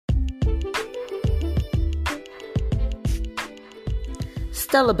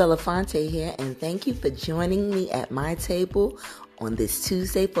Stella Belafonte here, and thank you for joining me at my table on this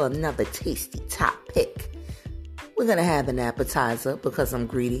Tuesday for another tasty top pick. We're going to have an appetizer because I'm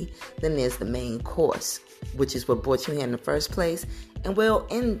greedy. Then there's the main course, which is what brought you here in the first place. And we'll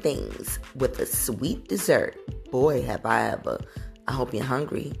end things with a sweet dessert. Boy, have I ever. I hope you're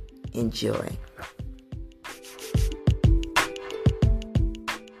hungry. Enjoy.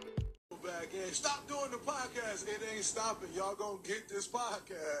 Stop doing the podcast. It ain't stopping. Y'all gonna get this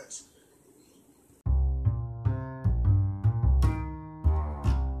podcast.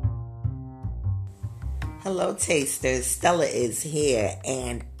 Hello, tasters. Stella is here,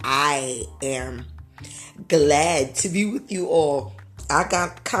 and I am glad to be with you all. I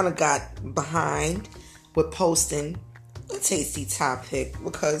got behind with posting a tasty topic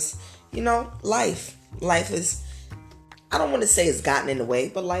because, life is, I don't want to say it's gotten in the way,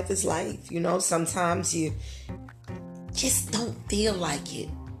 but life is life. Sometimes you just don't feel like it.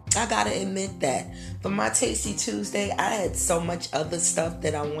 I gotta admit that. For my Tasty Tuesday, I had so much other stuff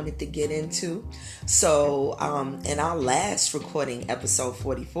that I wanted to get into. So, in our last recording, episode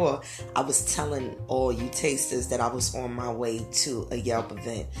 44, I was telling all you tasters that I was on my way to a Yelp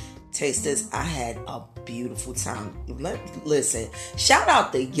event. Tasters, I had a beautiful time. Listen, shout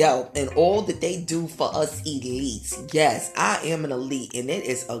out to Yelp and all that they do for us elites. Yes, I am an elite, and it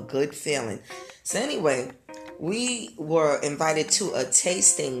is a good feeling. So anyway, we were invited to a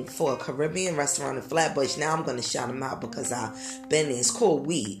tasting for a Caribbean restaurant in Flatbush. Now I'm going to shout them out because I've been there. It's called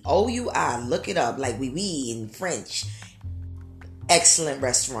Oui. O-U-I. Look it up like oui in French. Excellent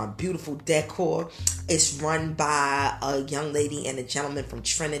restaurant. Beautiful decor. It's run by a young lady and a gentleman from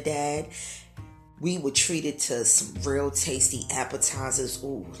Trinidad. We were treated to some real tasty appetizers.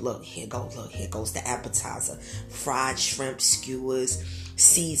 Ooh, look, here goes the appetizer. Fried shrimp skewers,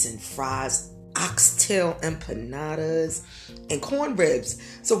 seasoned fries, oxtail empanadas, and corn ribs.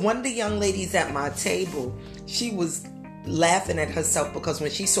 So one of the young ladies at my table, she was laughing at herself because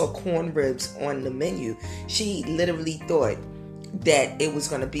when she saw corn ribs on the menu, she literally thought that it was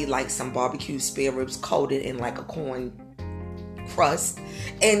going to be like some barbecue spare ribs coated in like a corn crust.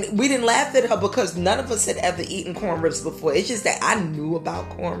 And we didn't laugh at her because none of us had ever eaten corn ribs before. It's just that I knew about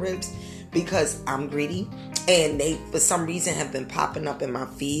corn ribs because I'm greedy, and they for some reason have been popping up in my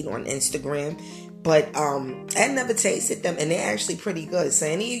feed on Instagram. But I never tasted them, and they're actually pretty good. So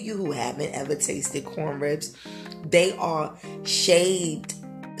any of you who haven't ever tasted corn ribs, they are shaved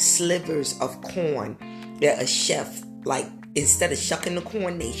slivers of corn that a chef, like, instead of shucking the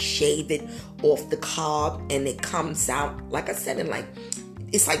corn, they shave it off the cob, and it comes out, like I said,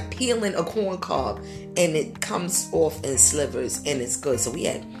 it's like peeling a corn cob, and it comes off in slivers, and it's good. So we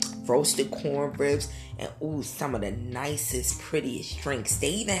had roasted corn ribs and some of the nicest, prettiest drinks. They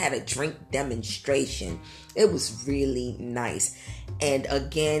even had a drink demonstration. It was really nice. And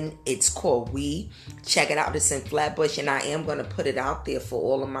again, it's called Oui. Check it out. It's in Flatbush, and I am going to put it out there for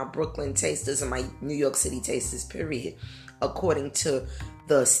all of my Brooklyn tasters and my New York City tasters, period. According to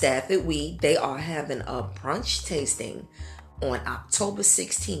the staff at Oui, they are having a brunch tasting on October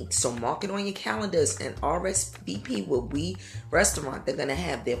 16th. So mark it on your calendars and RSVP with Oui Restaurant. They're going to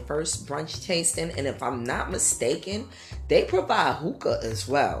have their first brunch tasting. And if I'm not mistaken, they provide hookah as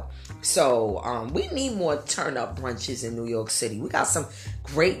well. So we need more turn-up brunches in New York City. We got some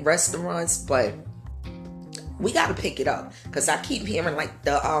great restaurants, but we got to pick it up. Because I keep hearing like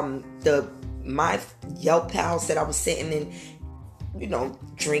my Yelp pals that I was sitting in,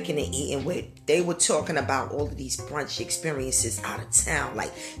 drinking and eating with, they were talking about all of these brunch experiences out of town,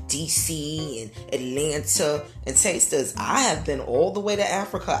 like DC and Atlanta. And tasters, I have been all the way to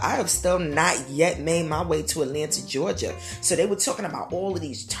Africa. I have still not yet made my way to Atlanta, Georgia. So they were talking about all of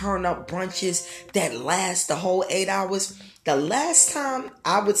these turn-up brunches that last the whole 8 hours. The last time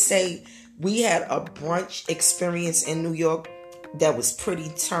I would say we had a brunch experience in New York that was pretty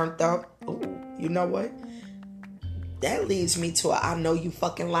turned up. Ooh, you know what? That leads me to I know you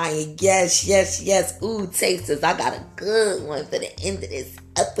fucking lying. Yes. Ooh, tasters, I got a good one for the end of this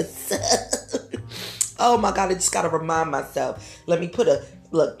episode. Oh my God, I just got to remind myself. Let me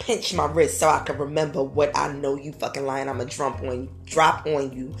pinch my wrist so I can remember what I know you fucking lying. I'm going to drop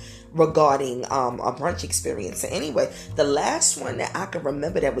on you regarding a brunch experience. So anyway, the last one that I can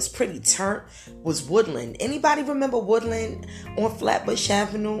remember that was pretty turnt was Woodland. Anybody remember Woodland on Flatbush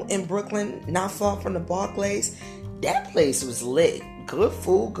Avenue in Brooklyn, not far from the Barclays? That place was lit. Good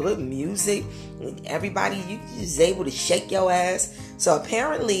food, good music. Everybody, you was able to shake your ass. So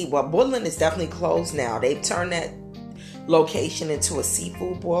apparently, Woodland is definitely closed now. They've turned that location into a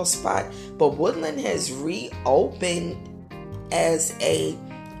seafood boil spot. But Woodland has reopened as a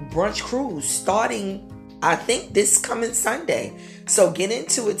brunch cruise starting I think this coming Sunday. So get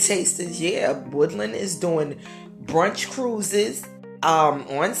into it, tasters. Yeah, Woodland is doing brunch cruises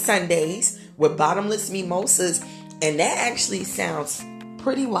on Sundays with bottomless mimosas, and that actually sounds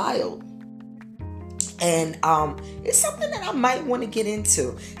pretty wild. And it's something that I might want to get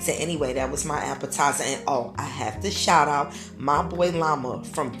into. So anyway, that was my appetizer. And I have to shout out my boy Llama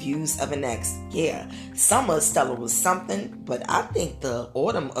from Views of an X. Yeah, summer of Stella was something, but I think the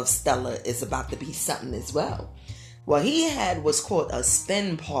autumn of Stella is about to be something as well. What he had was called a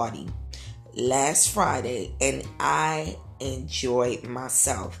spin party last Friday, and I enjoyed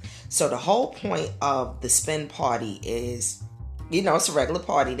myself. So the whole point of the spin party is, it's a regular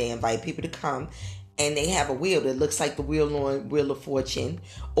party. They invite people to come, and they have a wheel that looks like the wheel on Wheel of Fortune,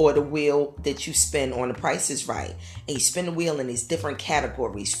 or the wheel that you spin on The Price is Right. And you spin the wheel in these different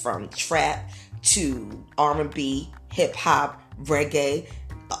categories, from trap to R&B, hip hop, reggae,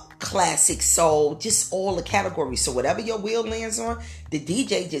 classic soul, just all the categories. So whatever your wheel lands on, the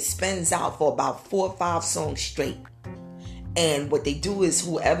DJ just spins out for about 4 or 5 songs straight. And what they do is,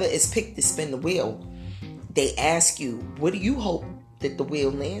 whoever is picked to spin the wheel, they ask you, what do you hope that the wheel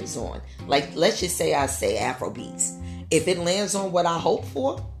lands on? Like, let's just say I say Afrobeats. If it lands on what I hope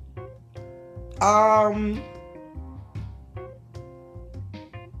for,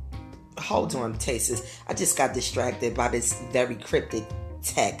 hold on, tasters. I just got distracted by this very cryptic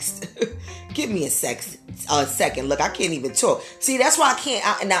text. Give me a second. Look, I can't even talk. See, that's why I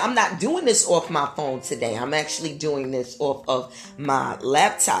can't. Now, I'm not doing this off my phone today. I'm actually doing this off of my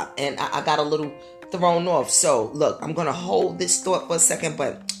laptop, and I got a little thrown off. So, look, I'm going to hold this thought for a second,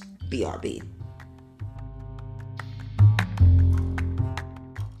 but BRB.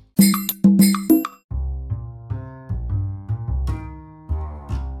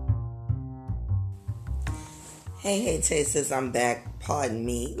 Hey, tasters, I'm back. Pardon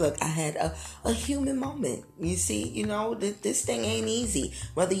me. Look, I had a human moment. You see, this thing ain't easy.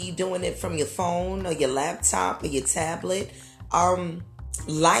 Whether you're doing it from your phone or your laptop or your tablet,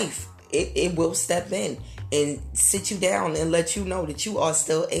 life, it will step in and sit you down and let you know that you are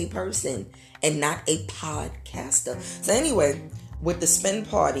still a person and not a podcaster. So anyway, with the spin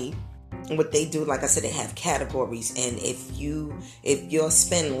party, what they do, like I said, they have categories, and if your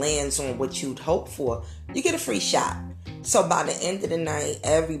spin lands on what you'd hope for, you get a free shot. So by the end of the night,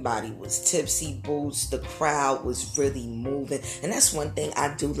 everybody was tipsy boots. The crowd was really moving, and that's one thing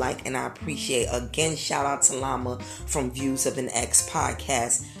I do like and I appreciate. Again, shout out to Llama from Views of an X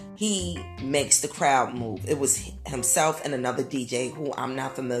podcast. He makes the crowd move. It was himself and another DJ who I'm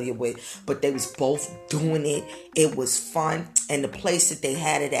not familiar with, but they was both doing it. It was fun, and the place that they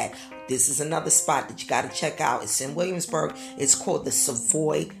had it at, this is another spot that you got to check out. It's in Williamsburg. It's called the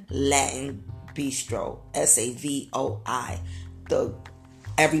Savoy Latin Bistro, SAVOI.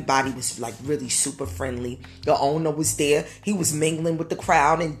 Everybody was like really super friendly. The owner was there. He was mingling with the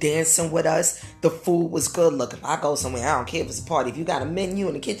crowd and dancing with us. The food was good. Look, if I go somewhere, I don't care if it's a party. If you got a menu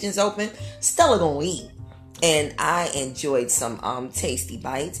and the kitchen's open, Stella gonna eat. And I enjoyed some tasty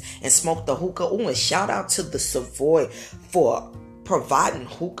bites and smoked the hookah. Oh, and shout out to the Savoy for providing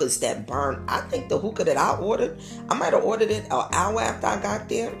hookahs that burn. I think the hookah that I ordered, I might have ordered it an hour after I got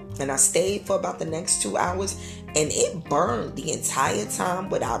there, and I stayed for about the next 2 hours, and it burned the entire time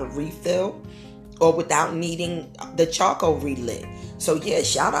without a refill or without needing the charcoal relit. So yeah,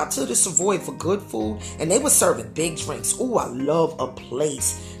 shout out to the Savoy for good food, and they were serving big drinks. Oh, I love a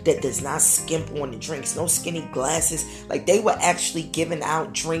place that does not skimp on the drinks. No skinny glasses. Like, they were actually giving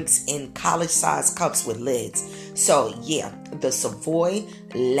out drinks in college-sized cups with lids. So yeah, the Savoy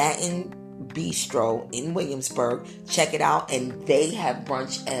Latin Bistro in Williamsburg. Check it out, and they have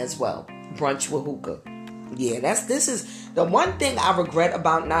brunch as well. Brunch with hookah. Yeah, this is the one thing I regret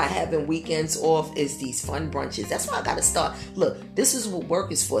about not having weekends off, is these fun brunches. That's why I gotta start. Look, this is what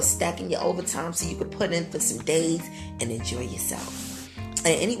work is for, stacking your overtime so you can put in for some days and enjoy yourself.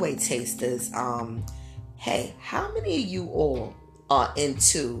 And anyway, tasters, hey, how many of you all are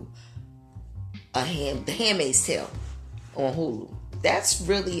into The Handmaid's Tale on Hulu? That's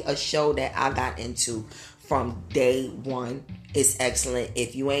really a show that I got into from day one. It's excellent.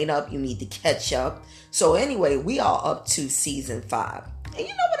 If you ain't up, you need to catch up. So anyway, we are up to season 5. And you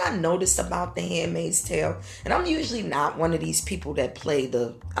know what I noticed about The Handmaid's Tale? And I'm usually not one of these people that play I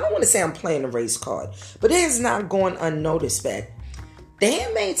don't want to say I'm playing the race card, but it is not going unnoticed that The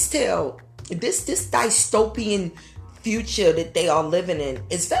Handmaid's Tale, this dystopian future that they are living in,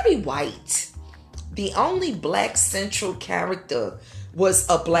 is very white. The only black central character was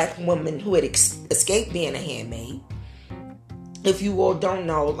a black woman who had escaped being a handmaid. if you all don't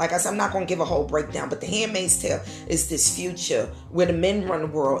know, like I said, I'm not going to give a whole breakdown, but The Handmaid's Tale is this future where the men run the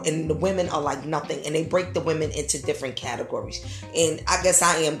world and the women are like nothing, and they break the women into different categories. And I guess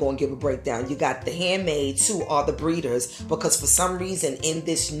I am going to give a breakdown. You got the handmaids, who are the breeders, because for some reason in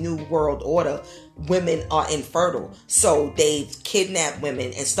this new world order, women are infertile. So they've kidnapped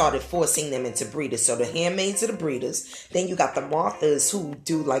women and started forcing them into breeders. So the handmaids are the breeders. Then you got the Marthas, who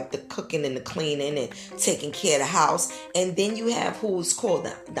do like the cooking and the cleaning and taking care of the house. And then you have who's called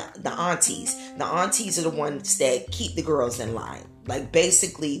the aunties. The aunties are the ones that keep the girls in line. Like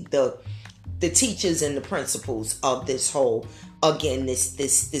basically the teachers and the principals of this whole, again,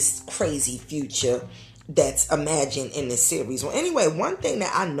 this crazy future that's imagined in this series. Well, anyway, one thing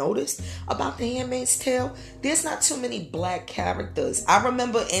that I noticed about The Handmaid's Tale, there's not too many black characters. I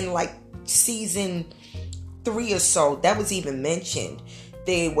remember in like season 3 or so, that was even mentioned.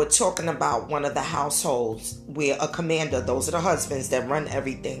 They were talking about one of the households where a commander, those are the husbands that run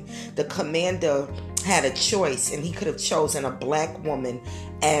everything, the commander had a choice, and he could have chosen a black woman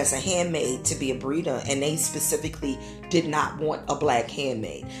as a handmaid to be a breeder, and they specifically did not want a black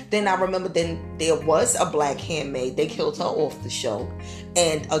handmaid. Then I remember then there was a black handmaid. They killed her off the show.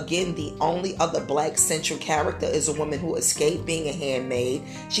 And again, the only other black central character is a woman who escaped being a handmaid.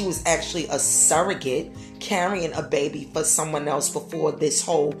 She was actually a surrogate carrying a baby for someone else before this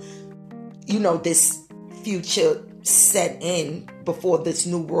whole, this future set in, before this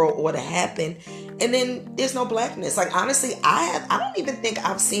new world order happened. And then there's no blackness. Like, honestly, I don't even think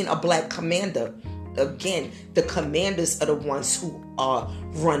I've seen a black commander. Again, the commanders are the ones who are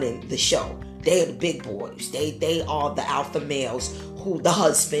running the show. They are the big boys. They are the alpha males, who the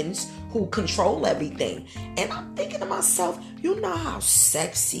husbands who control everything. And I'm thinking to myself, you know how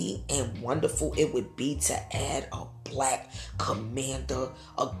sexy and wonderful it would be to add a black commander,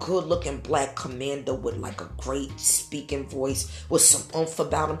 a good looking black commander with like a great speaking voice with some oomph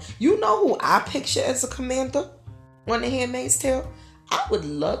about him. You know who I picture as a commander on The Handmaid's Tale? I would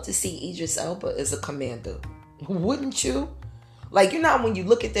love to see Idris Elba as a commander. Wouldn't you? Like, when you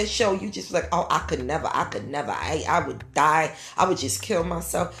look at that show, you just like, oh, I could never. I would die. I would just kill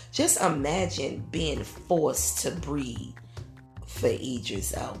myself. Just imagine being forced to breed for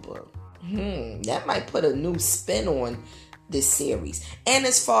Idris Elba. That might put a new spin on this series. And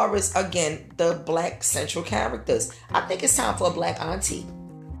as far as, again, the black central characters, I think it's time for a black auntie.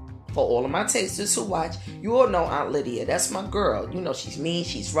 For all of my tasters who watch, you all know Aunt Lydia. That's my girl. She's mean,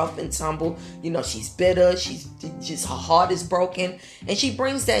 she's rough and tumble. She's bitter, she's just, her heart is broken. And she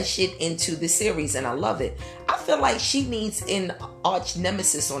brings that shit into the series, and I love it. I feel like she needs an arch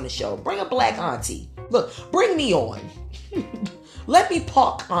nemesis on the show. Bring a black auntie. Look, bring me on. Let me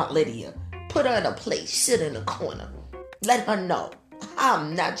park Aunt Lydia. Put her in a place, sit in a corner. Let her know,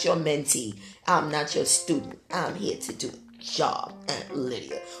 I'm not your mentee. I'm not your student. I'm here to do job, Aunt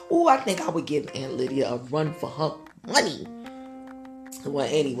Lydia. Oh, I think I would give Aunt Lydia a run for her money. Well,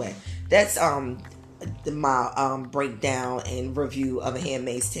 anyway, that's my breakdown and review of A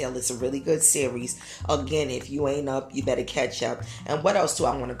Handmaid's Tale. It's a really good series. Again, if you ain't up, you better catch up. And what else do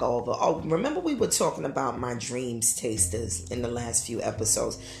I want to go over? Oh, remember we were talking about my dreams tasters in the last few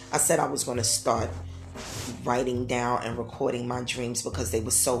episodes. I said I was going to start writing down and recording my dreams because they were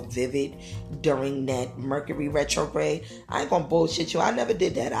so vivid during that Mercury retrograde. I ain't gonna bullshit you. I never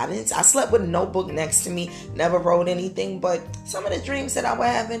did that. I slept with a notebook next to me, never wrote anything, but some of the dreams that I was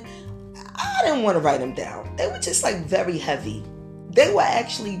having, I didn't want to write them down. They were just like very heavy. They were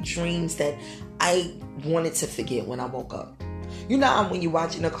actually dreams that I wanted to forget when I woke up. You know how when you're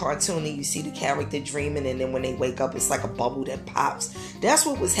watching a cartoon and you see the character dreaming, and then when they wake up, it's like a bubble that pops? That's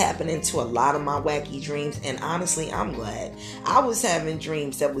what was happening to a lot of my wacky dreams, and honestly, I'm glad. I was having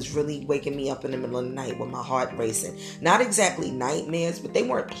dreams that was really waking me up in the middle of the night with my heart racing. Not exactly nightmares, but they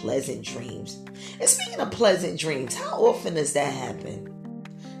weren't pleasant dreams. And speaking of pleasant dreams, how often does that happen?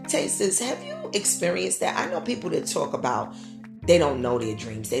 Tasters, have you experienced that? I know people that talk about they don't know their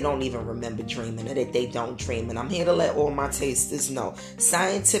dreams. They don't even remember dreaming, or that they don't dream. And I'm here to let all my tasters know.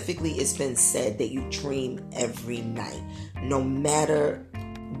 Scientifically, it's been said that you dream every night. No matter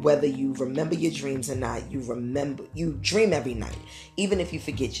whether you remember your dreams or not, you dream every night, even if you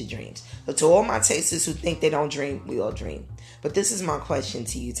forget your dreams. So to all my tasters who think they don't dream, we all dream. But this is my question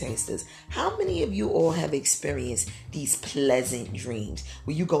to you tasters. How many of you all have experienced these pleasant dreams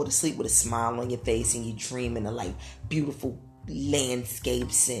where you go to sleep with a smile on your face and you dream in a like beautiful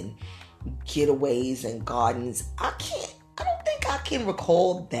landscapes and getaways and gardens? I don't think I can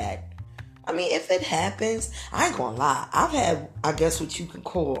recall that. I mean, if it happens, I ain't gonna lie, I've had, I guess what you could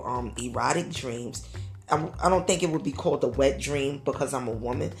call erotic dreams. I don't think it would be called a wet dream because I'm a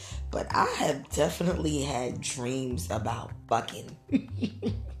woman, but I have definitely had dreams about fucking.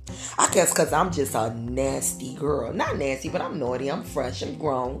 I guess because I'm just a nasty girl. Not nasty, but I'm naughty. I'm fresh. I'm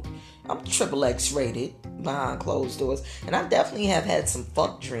grown. I'm triple X rated behind closed doors. And I definitely have had some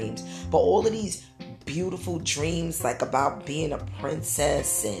fuck dreams. But all of these beautiful dreams, like about being a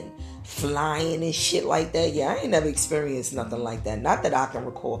princess and flying and shit like that, yeah, I ain't never experienced nothing like that. Not that I can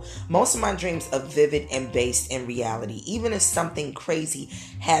recall. Most of my dreams are vivid and based in reality. Even if something crazy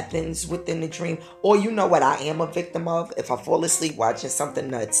happens within the dream, or you know what I am a victim of, if I fall asleep watching something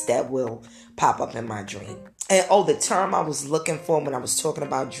nuts, that will pop up in my dream. And the term I was looking for when I was talking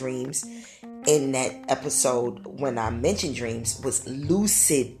about dreams in that episode when I mentioned dreams was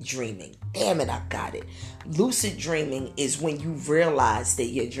lucid dreaming. Damn it, I got it. Lucid dreaming is when you realize that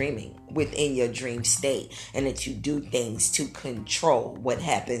you're dreaming within your dream state and that you do things to control what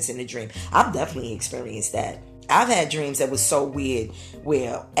happens in the dream. I've definitely experienced that. I've had dreams that was so weird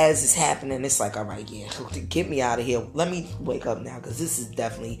where as it's happening, it's like, all right, yeah, get me out of here. Let me wake up now because this is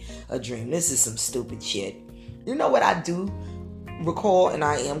definitely a dream. This is some stupid shit. You know what I do recall, and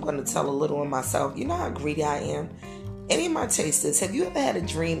I am going to tell a little of myself. You know how greedy I am? Any of my tasters, have you ever had a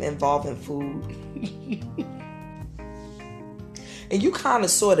dream involving food? And you kind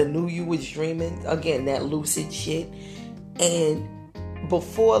of sort of knew you was dreaming. Again, that lucid shit. And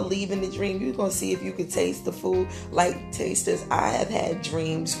before leaving the dream, you're going to see if you could taste the food. Like tasters, I have had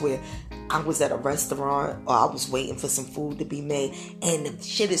dreams where I was at a restaurant or I was waiting for some food to be made, and the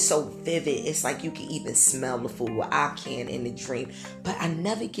shit is so vivid. It's like you can even smell the food. Well, I can in the dream, but I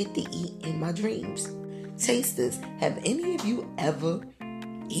never get to eat in my dreams. Tasters, have any of you ever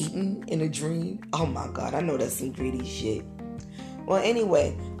eaten in a dream? Oh my God, I know that's some greedy shit. Well,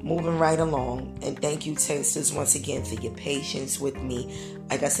 anyway, moving right along, and thank you, tasters, once again for your patience with me.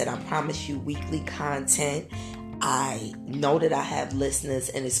 Like I said, I promise you weekly content. I know that I have listeners,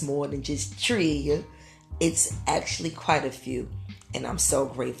 and it's more than just three. It's actually quite a few, and I'm so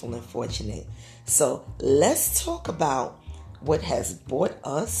grateful and fortunate. So let's talk about what has brought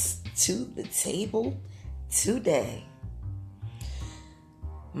us to the table today.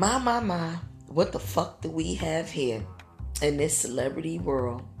 My, what the fuck do we have here in this celebrity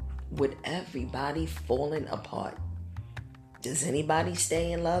world with everybody falling apart? Does anybody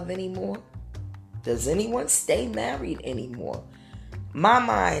stay in love anymore? Does anyone stay married anymore? My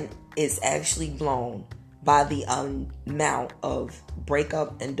mind is actually blown by the amount of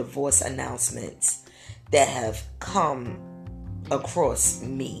breakup and divorce announcements that have come across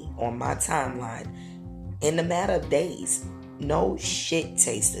me on my timeline in a matter of days. No shit,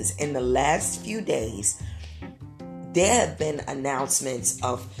 tasters. In the last few days, there have been announcements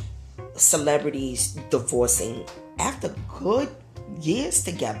of celebrities divorcing after good years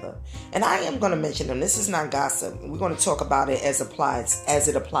together. And I am going to mention them. This is not gossip. We're going to talk about it as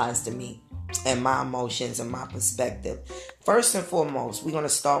it applies to me and my emotions and my perspective. First and foremost, we're going to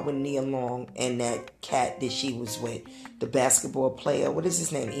start with Nia Long and that cat that she was with, the basketball player. What is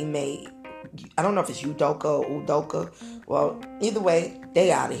his name? I don't know if it's Udoka or Udoka. Well, either way,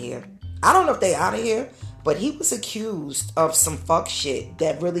 they out of here. I don't know if they out of here, but he was accused of some fuck shit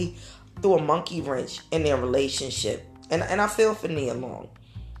that really threw a monkey wrench in their relationship. And I feel for Nia Long.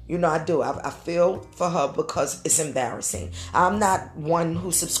 You know, I do. I feel for her because it's embarrassing. I'm not one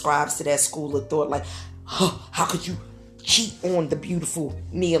who subscribes to that school of thought like, how could you cheat on the beautiful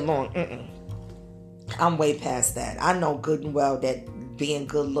Nia Long? I'm way past that. I know good and well that being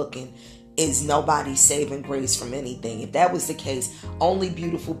good looking is nobody's saving grace from anything. If that was the case, only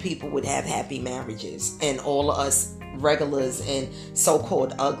beautiful people would have happy marriages, and all of us regulars and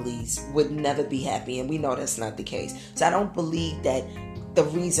so-called uglies would never be happy, and we know that's not the case. So I don't believe that the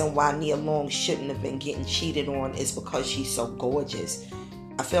reason why Nia Long shouldn't have been getting cheated on is because she's so gorgeous.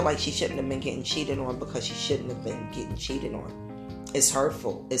 I feel like she shouldn't have been getting cheated on because she shouldn't have been getting cheated on. It's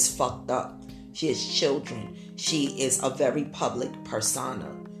hurtful. It's fucked up. She has children. She is a very public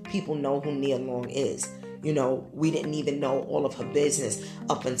persona. People know who Nia Long is. You know, we didn't even know all of her business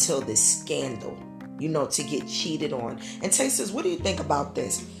up until this scandal, you know, to get cheated on. And tasters, what do you think about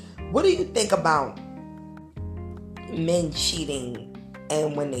this? What do you think about men cheating,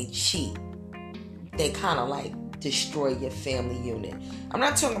 and when they cheat, they kind of like destroy your family unit? I'm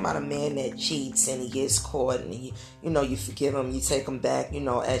not talking about a man that cheats and he gets caught and you forgive him, you take him back,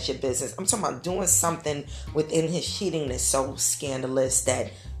 as your business. I'm talking about doing something within his cheating that's so scandalous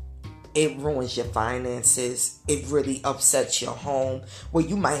that it ruins your finances. It really upsets your home, where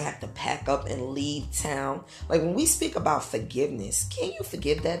you might have to pack up and leave town. Like when we speak about forgiveness, can you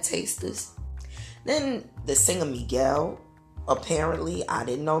forgive that, tasters? Then the singer Miguel, apparently, I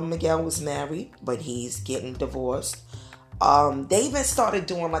didn't know Miguel was married, but he's getting divorced. They even started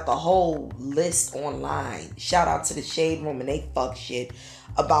doing like a whole list online. Shout out to the Shade Room, and they fuck shit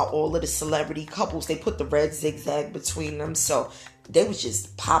about all of the celebrity couples. They put the red zigzag between them, so they was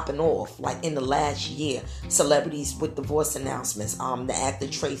just popping off like in the last year. Celebrities with divorce announcements. The actor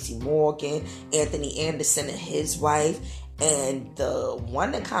Tracy Morgan, Anthony Anderson and his wife. And the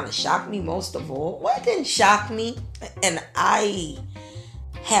one that kind of shocked me most of all, well, it didn't shock me, and I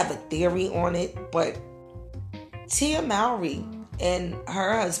have a theory on it, but Tia Mowry and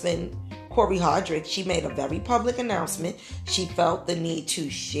her husband, Corey Hardrick, she made a very public announcement. She felt the need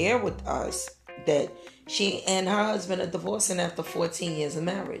to share with us that she and her husband are divorcing after 14 years of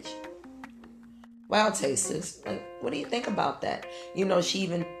marriage. Well, tasters, what do you think about that? You know, she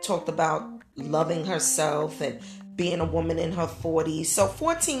even talked about loving herself and being a woman in her 40s. So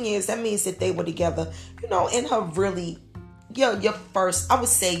 14 years, that means that they were together, you know, in her really, your first, I would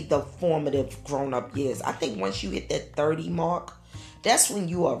say, the formative grown-up years. I think once you hit that 30 mark, that's when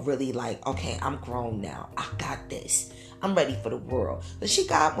you are really like, okay, I'm grown now. I got this. I'm ready for the world. But she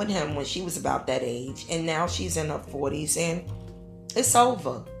got with him when she was about that age, and now she's in her 40s, and it's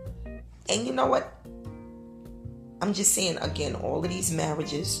over. And you know what? I'm just saying, again, all of these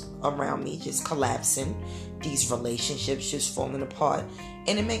marriages around me just collapsing, these relationships just falling apart,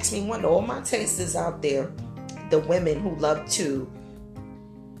 and it makes me wonder, all my tasters out there, the women who love to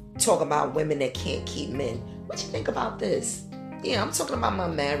talk about women that can't keep men, what you think about this? Yeah, I'm talking about my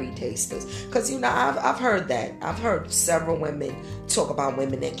married tasters, because you know I've heard that. I've heard several women talk about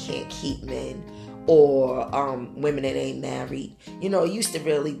women that can't keep men, or women that ain't married. You know, it used to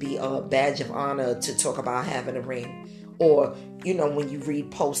really be a badge of honor to talk about having a ring. Or, you know, when you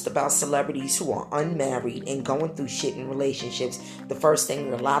read posts about celebrities who are unmarried and going through shit in relationships, the first thing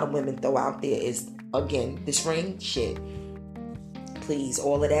that a lot of women throw out there is, again, this ring shit. Please,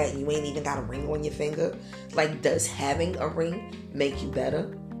 all of that, and you ain't even got a ring on your finger. Like, does having a ring make you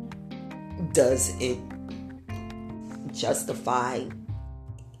better? Does it justify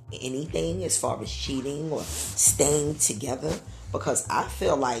anything as far as cheating or staying together? Because I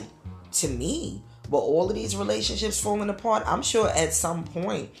feel like, to me, with all of these relationships falling apart, I'm sure at some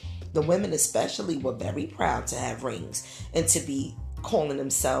point the women especially were very proud to have rings and to be calling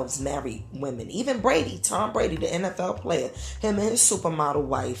themselves married women. Even Tom Brady, the NFL player, him and his supermodel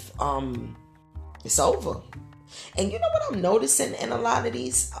wife, it's over. And you know what I'm noticing in a lot of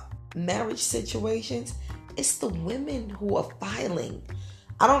these marriage situations? It's the women who are filing.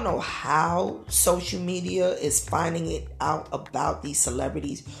 I don't know how social media is finding it out about these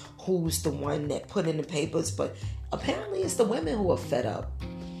celebrities, who's the one that put in the papers, but apparently it's the women who are fed up.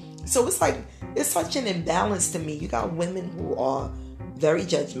 So it's like, it's such an imbalance to me. You got women who are very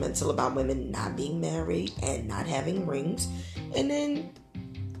judgmental about women not being married and not having rings. And then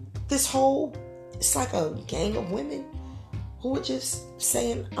this whole, it's like a gang of women who are just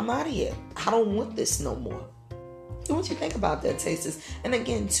saying, I'm out of here. I don't want this no more. What you think about that, tasters? And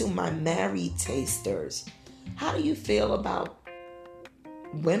again, to my married tasters, how do you feel about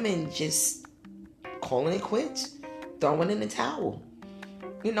women just calling it quits, throwing in the towel?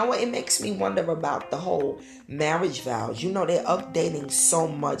 You know what? It makes me wonder about the whole marriage vows. You know, they're updating so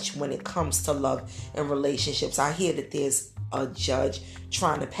much when it comes to love and relationships. I hear that there's a judge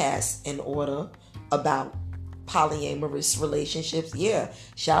trying to pass an order about polyamorous relationships. Yeah,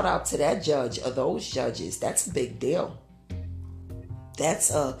 shout out to that judge or those judges. That's a big deal.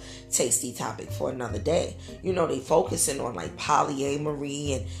 That's a tasty topic for another day. You know, they focusing on like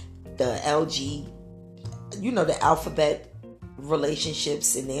polyamory and the you know, the alphabet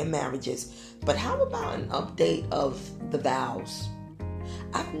relationships in their marriages. But how about an update of the vows?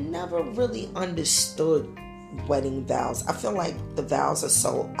 I've never really understood wedding vows. I feel like the vows are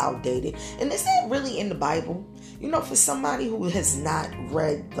so outdated. And is that really in the Bible? You know, for somebody who has not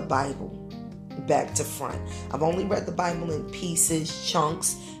read the Bible back to front, I've only read the Bible in pieces,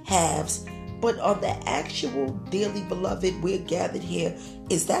 chunks, halves. But are the actual dearly beloved, we're gathered here,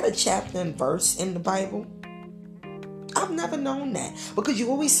 is that a chapter and verse in the Bible? I've never known that, because you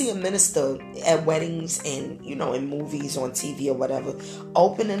always see a minister at weddings and, you know, in movies on TV or whatever,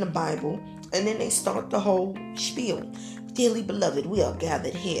 opening the Bible, and then they start the whole spiel. Dearly beloved, we are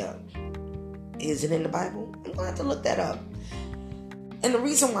gathered here. Is it in the Bible? I'm going to have to look that up. And the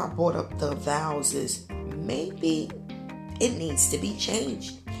reason why I brought up the vows is maybe it needs to be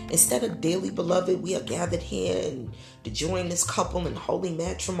changed. Instead of dearly beloved, we are gathered here and to join this couple in holy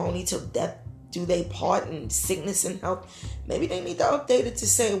matrimony till death do they part in sickness and health. Maybe they need to update it to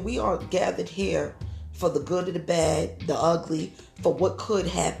say we are gathered here for the good or the bad, the ugly, for what could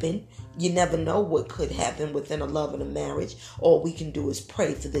happen, You never know what could happen within a love and a marriage. All we can do is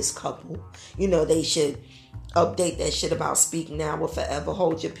pray for this couple. They should update that shit about speak now or forever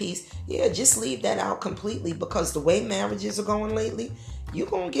hold your peace. Yeah, just leave that out completely, because the way marriages are going lately, you're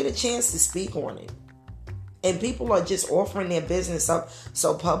going to get a chance to speak on it. And people are just offering their business up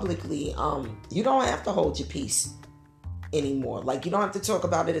so publicly. You don't have to hold your peace anymore. Like, you don't have to talk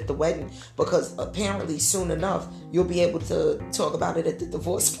about it at the wedding, because apparently soon enough you'll be able to talk about it at the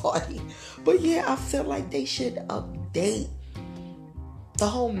divorce party. But yeah, I feel like they should update the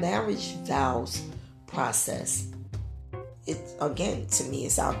whole marriage vows process. Again, to me,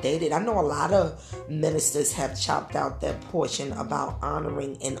 it's outdated. I know a lot of ministers have chopped out that portion about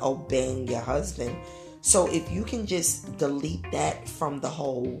honoring and obeying your husband. So if you can just delete that from the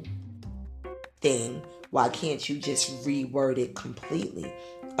whole thing, why can't you just reword it completely?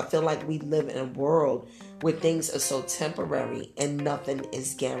 I feel like we live in a world where things are so temporary and nothing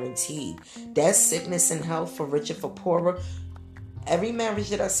is guaranteed. That's sickness and health, for richer, for poorer. Every marriage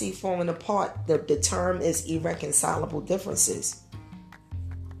that I see falling apart, the term is irreconcilable differences.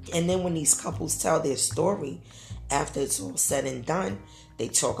 And then when these couples tell their story, after it's all said and done, they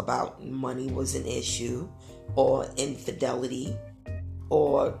talk about money was an issue, or infidelity,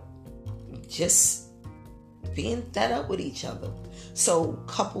 or just being fed up with each other. So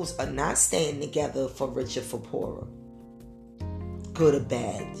couples are not staying together for richer, for poorer, good or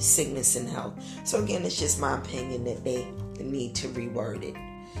bad, sickness and health. So again, it's just my opinion that they need to reword it.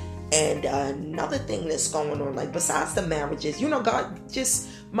 And another thing that's going on, like besides the marriages, God, just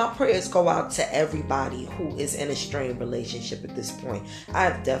my prayers go out to everybody who is in a strained relationship at this point.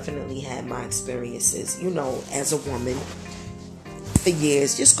 I've definitely had my experiences, as a woman for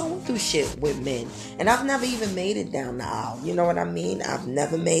years, just going through shit with men. And I've never even made it down the aisle. You know what I mean? I've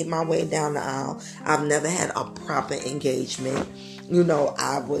never made my way down the aisle. I've never had a proper engagement.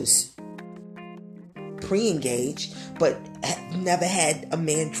 I was pre-engaged, but never had a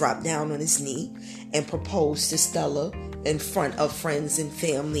man drop down on his knee and propose to Stella in front of friends and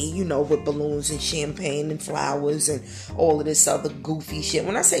family, with balloons and champagne and flowers and all of this other goofy shit.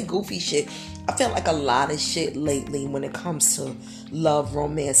 When I say goofy shit, I feel like a lot of shit lately when it comes to love,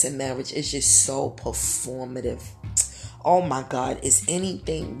 romance, and marriage is just so performative. Oh my God, is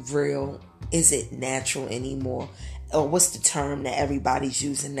anything real? Is it natural anymore? Or what's the term that everybody's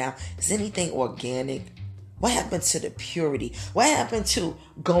using now? Is anything organic? What happened to the purity? What happened to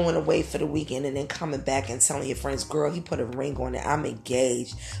going away for the weekend and then coming back and telling your friends, girl, he put a ring on it, I'm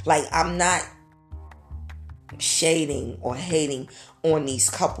engaged? Like, I'm not shading or hating on these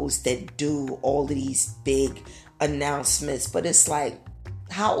couples that do all of these big announcements, but it's like,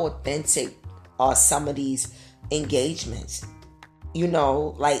 how authentic are some of these engagements?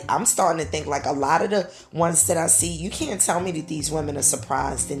 Like, I'm starting to think like a lot of the ones that I see, you can't tell me that these women are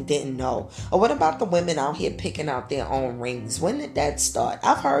surprised and didn't know. Or what about the women out here picking out their own rings? When did that start?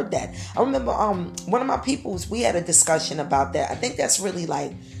 I've heard that. I remember one of my peoples, we had a discussion about that. I think that's really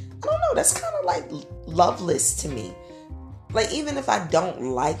like, I don't know, that's kind of like loveless to me. Like, even if I don't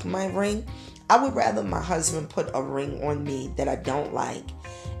like my ring, I would rather my husband put a ring on me that I don't like,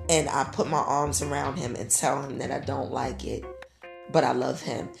 and I put my arms around him and tell him that I don't like it, but I love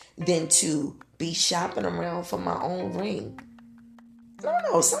him, than to be shopping around for my own ring. I don't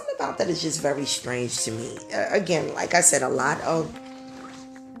know, something about that is just very strange to me. Again, like I said, a lot of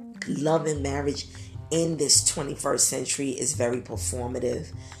love and marriage in this 21st century is very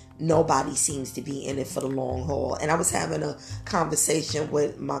performative. Nobody seems to be in it for the long haul. And I was having a conversation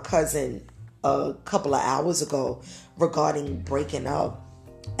with my cousin a couple of hours ago regarding breaking up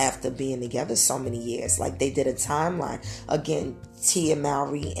after being together so many years. Like, they did a timeline. Again, Tia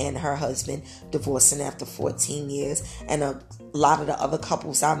Mowry and her husband divorcing after 14 years. And a lot of the other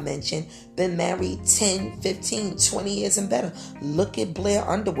couples I mentioned been married 10, 15, 20 years and better. Look at Blair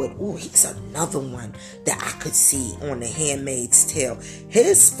Underwood. Ooh, he's another one that I could see on The Handmaid's Tale.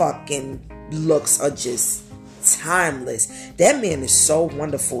 His fucking looks are just timeless. That man is so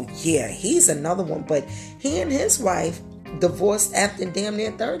wonderful. Yeah, he's another one. But he and his wife divorced after damn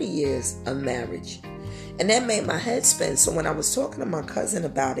near 30 years of marriage. And that made my head spin. So when I was talking to my cousin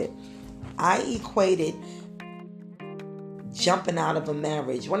about it, I equated jumping out of a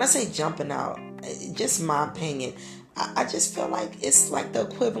marriage. When I say jumping out, just my opinion, I just feel like it's like the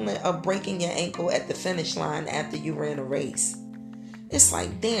equivalent of breaking your ankle at the finish line after you ran a race. It's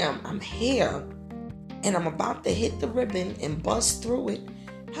like, damn, I'm here and I'm about to hit the ribbon and bust through it.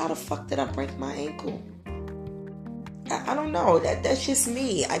 How the fuck did I break my ankle? I don't know. That's just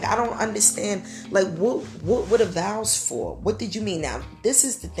me. I don't understand. Like, what are vows for? What did you mean? Now, this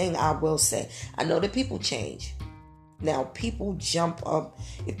is the thing I will say. I know that people change. Now, people jump up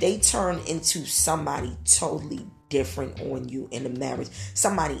if they turn into somebody totally different on you in a marriage,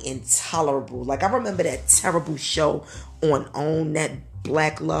 somebody intolerable. Like, I remember that terrible show on OWN, that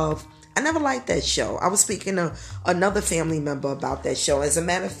Black Love. I never liked that show. I was speaking to another family member about that show. As a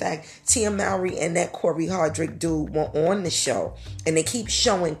matter of fact, Tia Mowry and that Corey Hardrick dude were on the show, and they keep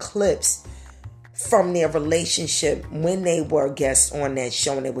showing clips from their relationship when they were guests on that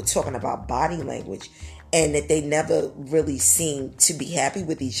show, and they were talking about body language, and that they never really seemed to be happy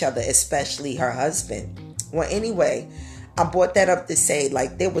with each other, especially her husband. Well, anyway, I brought that up to say,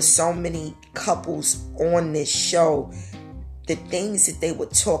 like, there were so many couples on this show. The things that they were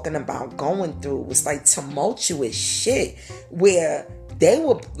talking about going through was like tumultuous shit, where they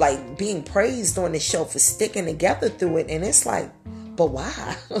were like being praised on the show for sticking together through it. And it's like, but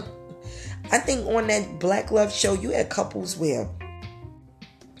why? I think on that Black Love show, you had couples where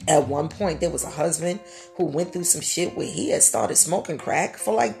at one point there was a husband who went through some shit where he had started smoking crack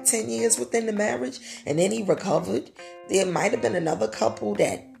for like 10 years within the marriage, and then he recovered. There might have been another couple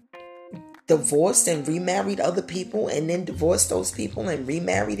that divorced and remarried other people, and then divorced those people and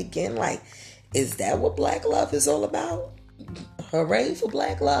remarried again. Like, is that what Black Love is all about? Hooray for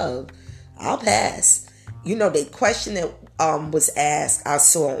Black Love. I'll pass. You know, the question that was asked, I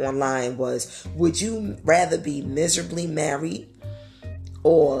saw online, was, would you rather be miserably married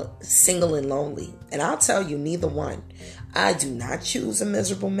or single and lonely? And I'll tell you, neither one. I do not choose a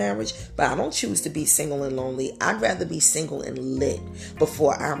miserable marriage, but I don't choose to be single and lonely. I'd rather be single and lit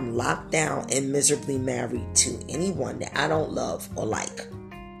before I'm locked down and miserably married to anyone that I don't love or like.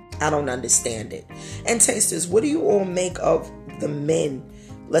 I don't understand it. And tasters, what do you all make of the men?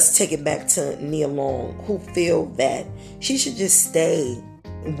 Let's take it back to Nia Long, who feel that she should just stay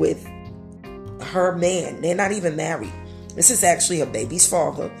with her man. They're not even married. This is actually her baby's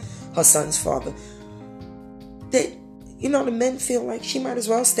father, her son's father. That, you know, the men feel like she might as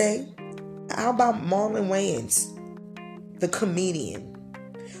well stay. How about Marlon Wayans, the comedian,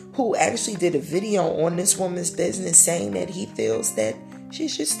 who actually did a video on this woman's business saying that he feels that she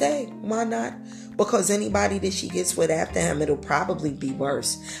should stay. Why not? Because anybody that she gets with after him, it'll probably be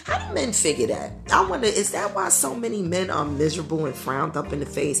worse. How do men figure that? I wonder, is that why so many men are miserable and frowned up in the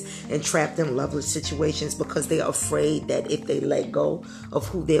face and trapped in loveless situations? Because they're afraid that if they let go of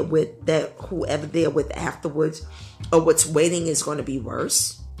who they're with, that whoever they're with afterwards, or what's waiting, is going to be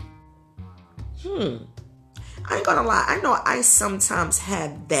worse? I ain't gonna lie. I know I sometimes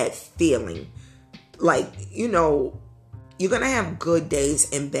have that feeling. Like, you know, you're going to have good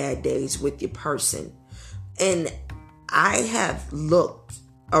days and bad days with your person. And I have looked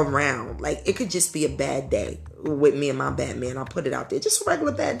around. Like, it could just be a bad day with me and my bad man. I'll put it out there. Just a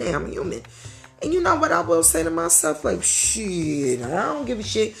regular bad day. I'm a human. And you know what I will say to myself? Like, shit, I don't give a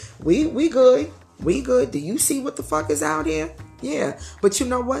shit. We good. We good. Do you see what the fuck is out here? Yeah. But you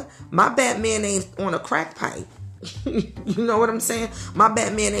know what? My bad man ain't on a crack pipe. You know what I'm saying? My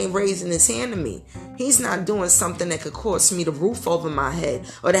bad man ain't raising his hand to me. He's not doing something that could cost me the roof over my head,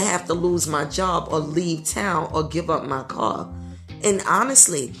 or to have to lose my job, or leave town, or give up my car. And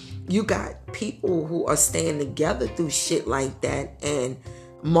honestly, you got people who are staying together through shit like that, and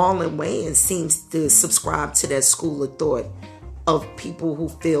Marlon Wayans seems to subscribe to that school of thought of people who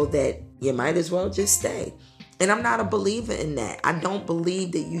feel that you might as well just stay. And I'm not a believer in that. I don't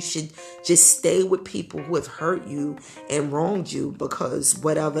believe that you should just stay with people who have hurt you and wronged you, because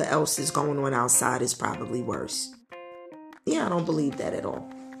whatever else is going on outside is probably worse. Yeah, I don't believe that at all.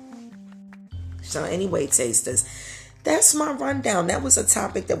 So anyway, tasters, that's my rundown. That was a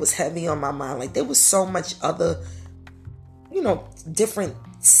topic that was heavy on my mind. Like, there was so much other, you know, different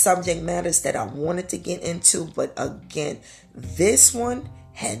subject matters that I wanted to get into. But again, this one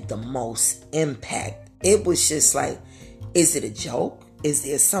had the most impact. It was just like, is it a joke? Is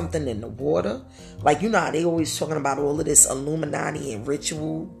there something in the water? Like, you know how they always talking about all of this Illuminati and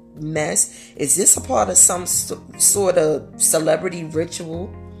ritual mess? Is this a part of some sort of celebrity ritual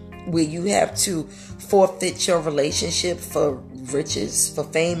where you have to forfeit your relationship for riches, for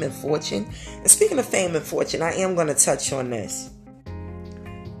fame and fortune? And speaking of fame and fortune, I am going to touch on this.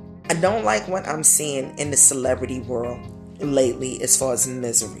 I don't like what I'm seeing in the celebrity world lately as far as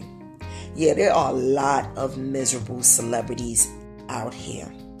misery. Yeah, there are a lot of miserable celebrities out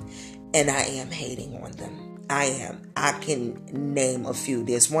here, and I am hating on them. I am. I can name a few.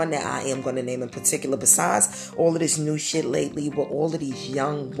 There's one that I am going to name in particular, besides all of this new shit lately with all of these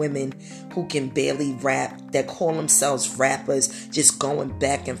young women who can barely rap, that call themselves rappers, just going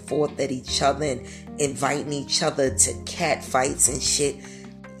back and forth at each other and inviting each other to cat fights and shit.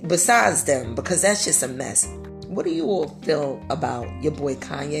 Besides them, because that's just a mess. What do you all feel about your boy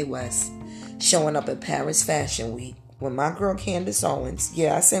Kanye West showing up at Paris Fashion Week with my girl Candace Owens.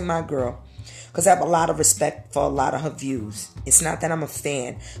 Yeah, I say my girl, because I have a lot of respect for a lot of her views. It's not that I'm a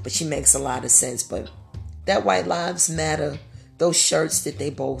fan, but she makes a lot of sense. But that White Lives Matter, those shirts that they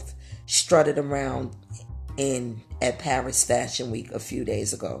both strutted around in at Paris Fashion Week a few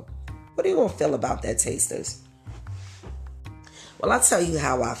days ago. What are you going to feel about that, tasters? Well, I'll tell you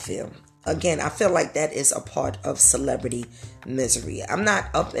how I feel. Again, I feel like that is a part of celebrity misery. I'm not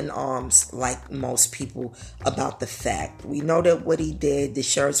up in arms like most people about the fact. We know that what he did, the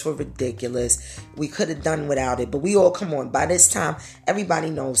shirts were ridiculous. We could have done without it, but we all, come on, by this time,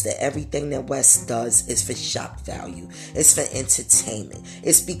 everybody knows that everything that West does is for shock value. It's for entertainment.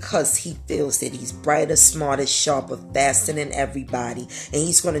 It's because he feels that he's brighter, smarter, sharper, faster than everybody, and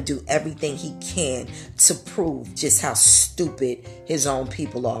he's going to do everything he can to prove just how stupid his own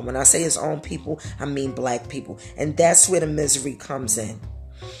people are. When I say his own people, I mean black people. And that's where the misery comes in.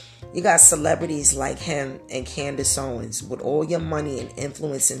 You got celebrities like him and Candace Owens with all your money and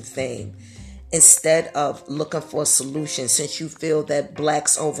influence and fame. Instead of looking for a solution, since you feel that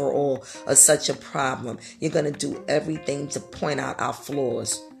blacks overall are such a problem, you're going to do everything to point out our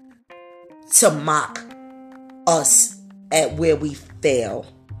flaws, to mock us at where we fail.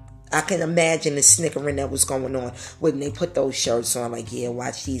 I can imagine the snickering that was going on when they put those shirts on. Like, yeah,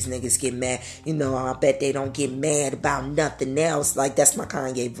 watch these niggas get mad. You know, I bet they don't get mad about nothing else. Like, that's my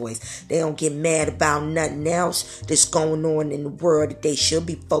Kanye voice. They don't get mad about nothing else that's going on in the world that they should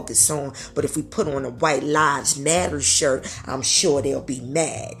be focused on. But if we put on a White Lives Matter shirt, I'm sure they'll be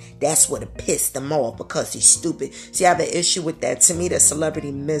mad. That's what it pissed them off, because he's stupid. See, I have an issue with that. To me, that's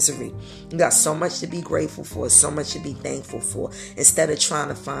celebrity misery. You got so much to be grateful for, so much to be thankful for. Instead of trying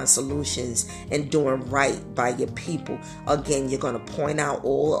to find solutions and doing right by your people, again, you're going to point out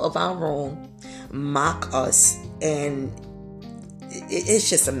all of our wrong, mock us, and it's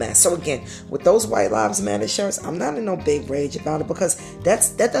just a mess. So again, with those White Lives Matter shirts, I'm not in no big rage about it, because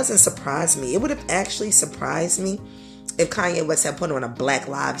that doesn't surprise me. It would have actually surprised me if Kanye West had put on a Black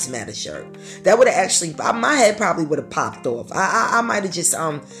Lives Matter shirt. That would have actually, my head probably would have popped off. I might have just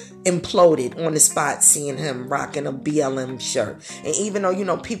imploded on the spot seeing him rocking a BLM shirt. And even though, you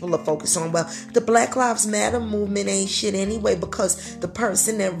know, people are focused on, well, the Black Lives Matter movement ain't shit anyway, because the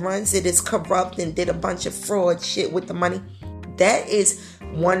person that runs it is corrupt and did a bunch of fraud shit with the money. That is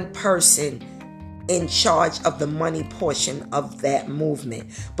one person in charge of the money portion of that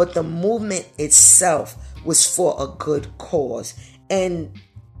movement. But the movement itself was for a good cause. And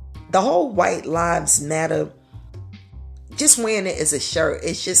the whole White Lives Matter, just wearing it as a shirt,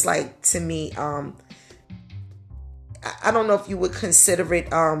 it's just like, to me, I don't know if you would consider it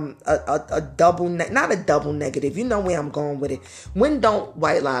a double, not a double negative. You know where I'm going with it. When don't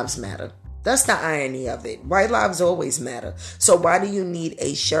White Lives matter? That's the irony of it. White lives always matter. So why do you need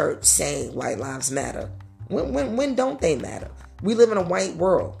a shirt saying White Lives Matter? When don't they matter? We live in a white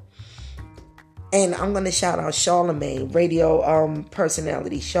world. And I'm going to shout out Charlamagne, radio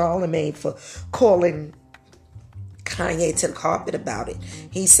personality Charlamagne, for calling Kanye to the carpet about it.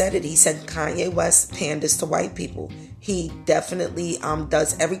 He said it. He said Kanye West panders to white people. He definitely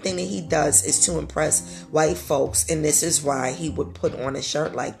does everything that he does is to impress white folks, and this is why he would put on a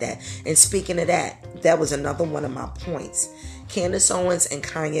shirt like that. And speaking of that, that was another one of my points. Candace Owens and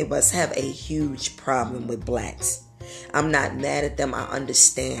Kanye West have a huge problem with blacks. I'm not mad at them. I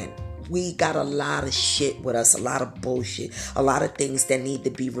understand. We got a lot of shit with us, a lot of bullshit, a lot of things that need to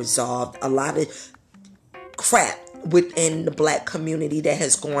be resolved, a lot of crap within the black community that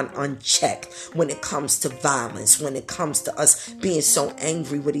has gone unchecked when it comes to violence, when it comes to us being so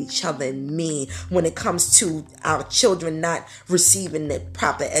angry with each other and mean, when it comes to our children not receiving the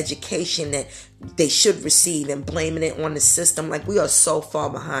proper education that they should receive and blaming it on the system. Like, we are so far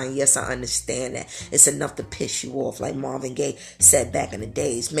behind. Yes, I understand that. It's enough to piss you off, like Marvin Gaye said back in the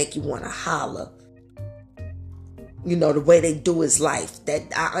days, make you want to holler. You know, the way they do his life. That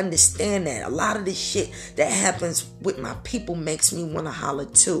I understand that. A lot of this shit that happens with my people makes me want to holler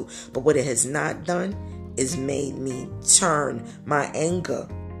too. But what it has not done is made me turn my anger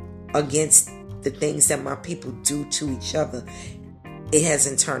against the things that my people do to each other. It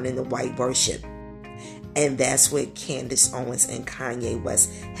hasn't turned into white worship. And that's where Candace Owens and Kanye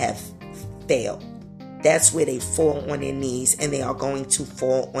West have failed. That's where they fall on their knees, and they are going to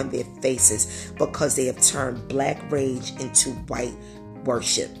fall on their faces, because they have turned black rage into white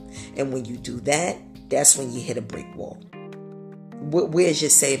worship. And when you do that, that's when you hit a brick wall. Where's your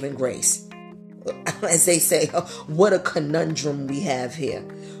saving grace? As they say, what a conundrum we have here.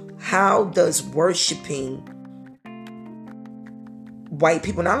 How does worshiping white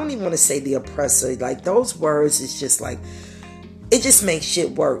people, and I don't even want to say the oppressor, like those words is just like, it just makes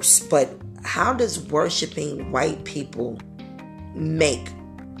shit worse. But how does worshiping white people make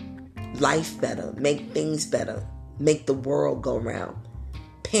life better, make things better, make the world go round?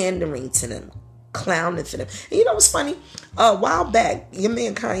 Pandering to them, clowning for them. And you know what's funny? A while back, your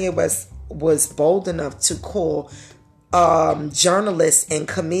man Kanye West was bold enough to call journalist and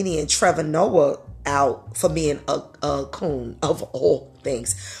comedian Trevor Noah out for being a coon, of all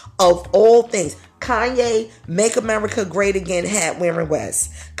things. Of all things. Kanye, Make America Great Again hat wearing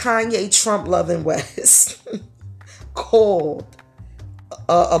West. Kanye, Trump loving West. Called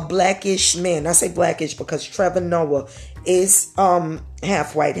a blackish man. I say blackish because Trevor Noah is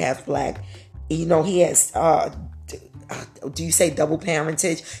half white, half black. You know, he has do you say double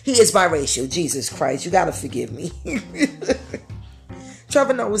parentage? He is biracial. Jesus Christ, you gotta forgive me.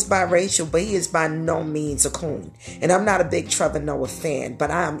 Trevor Noah is biracial, but he is by no means a coon. And I'm not a big Trevor Noah fan,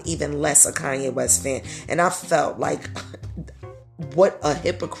 but I'm even less a Kanye West fan. And I felt like, what a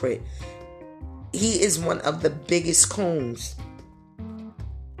hypocrite. He is one of the biggest coons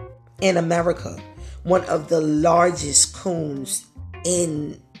in America. One of the largest coons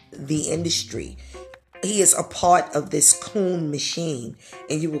in the industry. He is a part of this coon machine.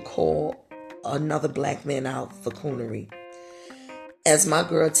 And you will call another black man out for coonery. As my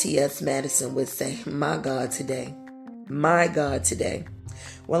girl T.S. Madison would say, my God today. My God today.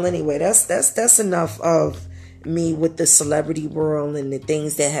 Well, anyway, that's enough of me with the celebrity world and the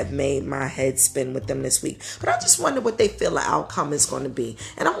things that have made my head spin with them this week. But I just wonder what they feel the outcome is going to be.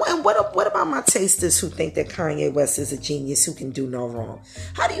 And what about my tasters who think that Kanye West is a genius who can do no wrong?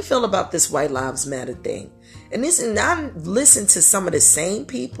 How do you feel about this White Lives Matter thing? And I listened to some of the same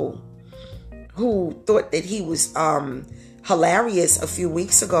people who thought that he was hilarious a few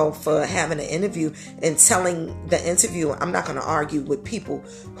weeks ago for having an interview and telling the interviewer, I'm not going to argue with people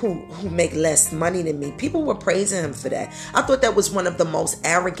who make less money than me. People were praising him for that. I thought that was one of the most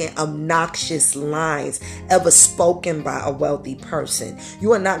arrogant, obnoxious lines ever spoken by a wealthy person.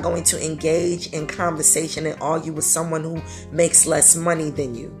 You are not going to engage in conversation and argue with someone who makes less money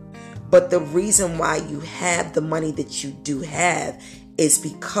than you. But the reason why you have the money that you do have is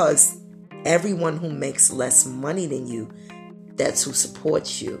because everyone who makes less money than you, that's who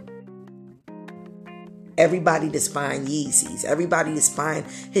supports you. Everybody that's buying Yeezys, everybody that's buying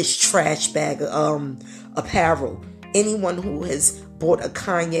his trash bag apparel, anyone who has bought a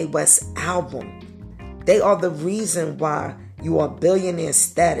Kanye West album, they are the reason why you are billionaire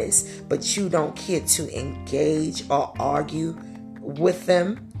status, but you don't care to engage or argue with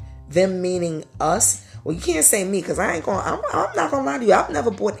them. Them meaning us. Well, you can't say me because I'm not gonna lie to you. I've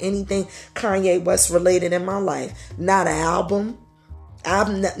never bought anything Kanye West related in my life. Not an album.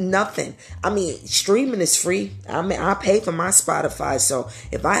 Nothing. I mean, streaming is free. I pay for my Spotify. So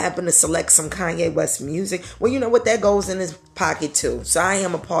if I happen to select some Kanye West music, well, you know what? That goes in his pocket too. So I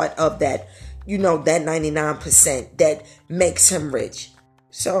am a part of that, that 99% that makes him rich.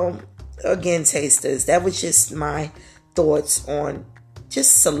 So again, tasters, that was just my thoughts on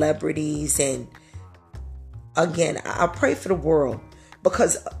just celebrities. And again, I pray for the world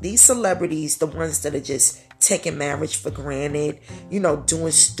because these celebrities, the ones that are just taking marriage for granted,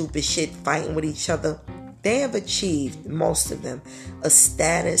 doing stupid shit, fighting with each other, they have achieved, most of them, a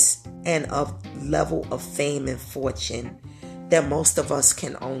status and a level of fame and fortune that most of us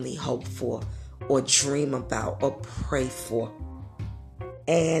can only hope for or dream about or pray for.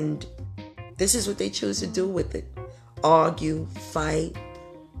 And this is what they choose to do with it. Argue, fight,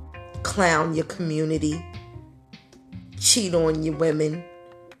 clown your community, cheat on your women,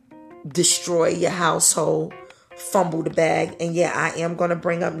 destroy your household, fumble the bag. And yeah, I am going to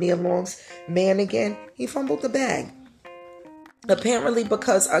bring up Nia Long's man again. He fumbled the bag. Apparently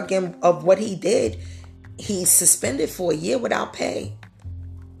because, again, of what he did, he's suspended for a year without pay.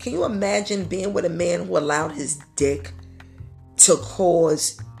 Can you imagine being with a man who allowed his dick to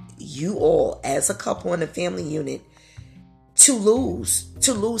cause you all, as a couple in a family unit, to lose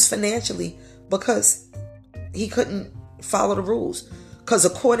financially because he couldn't follow the rules? Because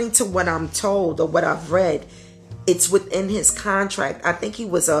according to what I'm told or what I've read, it's within his contract. I think he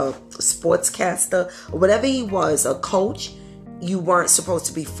was a sportscaster or whatever he was, a coach. You weren't supposed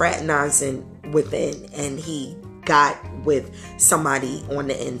to be fraternizing within, and he got with somebody on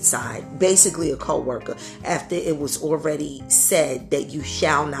the inside, basically a co-worker, after it was already said that you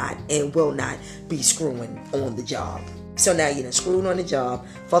shall not and will not be screwing on the job. So now you're screwed on the job,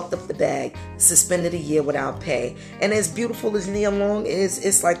 fucked up the bag, suspended a year without pay. And as beautiful as Nia Long is,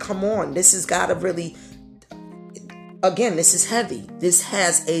 it's like, come on, this has got to really, again, this is heavy.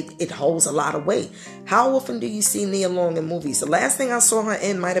 It holds a lot of weight. How often do you see Nia Long in movies? The last thing I saw her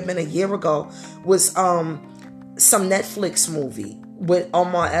in might have been a year ago was some Netflix movie with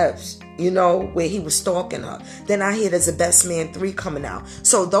Omar Epps. where he was stalking her. Then I hear there's a Best Man 3 coming out.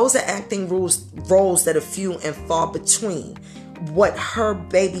 So those are acting roles that are few and far between. What her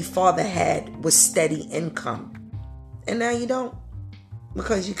baby father had was steady income. And now you don't,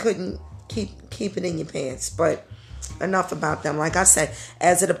 because you couldn't keep it in your pants. But enough about them. Like I said,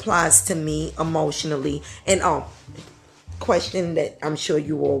 as it applies to me emotionally. And question that I'm sure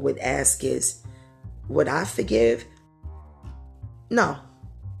you all would ask is, would I forgive? No.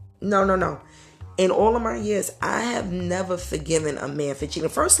 In all of my years, I have never forgiven a man for cheating.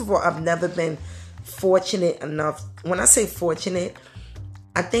 First of all, I've never been fortunate enough. When I say fortunate,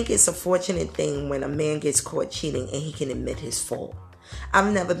 I think it's a fortunate thing when a man gets caught cheating and he can admit his fault.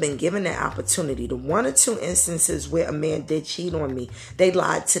 I've never been given that opportunity. The 1 or 2 instances where a man did cheat on me, they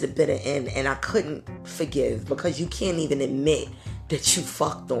lied to the bitter end, and I couldn't forgive because you can't even admit that you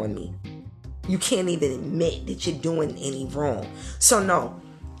fucked on me. You can't even admit that you're doing any wrong. So no,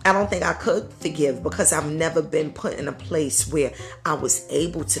 I don't think I could forgive because I've never been put in a place where I was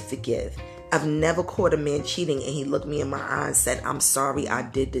able to forgive. I've never caught a man cheating and he looked me in my eye and said, I'm sorry I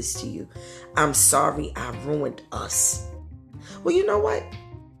did this to you. I'm sorry I ruined us. Well, you know what?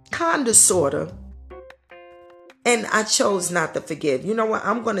 Kinda, sorta. And I chose not to forgive. You know what?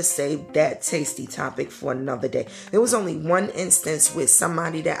 I'm going to save that tasty topic for another day. There was only one instance with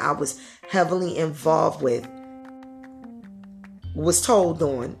somebody that I was heavily involved with was told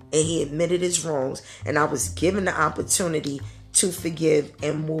on, and he admitted his wrongs, and I was given the opportunity to forgive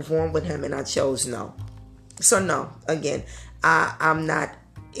and move on with him, and I chose no. So no, again, I'm not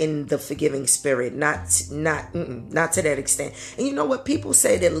in the forgiving spirit, not to that extent. And you know what? People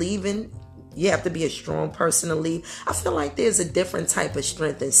say that leaving, you have to be a strong person to leave. I feel like there's a different type of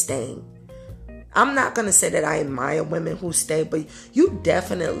strength in staying. I'm not going to say that I admire women who stay, but you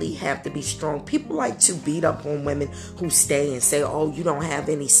definitely have to be strong. People like to beat up on women who stay and say, oh, you don't have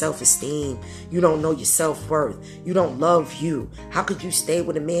any self-esteem. You don't know your self-worth. You don't love you. How could you stay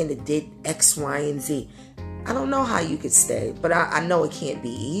with a man that did X, Y, and Z? I don't know how you could stay, but I know it can't be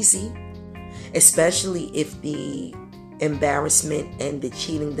easy, especially if the embarrassment and the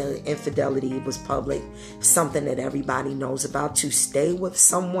cheating, the infidelity was public, something that everybody knows about. To stay with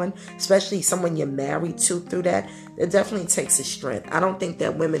someone, especially someone you're married to, through that, it definitely takes a strength. I don't think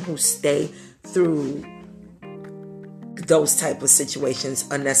that women who stay through those type of situations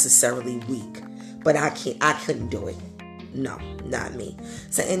are necessarily weak, but I couldn't do it. No, not me.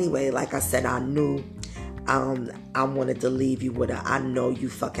 So anyway, like I said, I knew I wanted to leave you with a I know you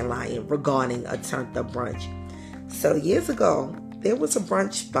fucking lying regarding a turned up brunch. So years ago, there was a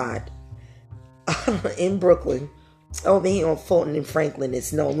brunch spot in Brooklyn, over here on Fulton and Franklin.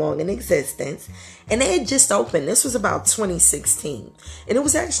 It's no longer in existence. And they had just opened. This was about 2016. And it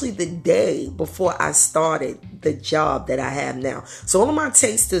was actually the day before I started the job that I have now. So all of my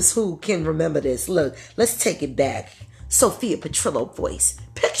tasters who can remember this, look, let's take it back. Sophia Petrillo voice.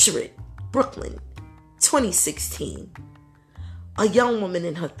 Picture it. Brooklyn, 2016. A young woman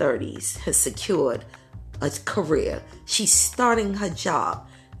in her 30s has secured a career. She's starting her job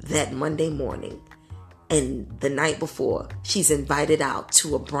that Monday morning, and the night before she's invited out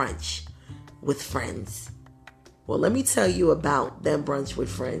to a brunch with friends. Well, let me tell you about that brunch with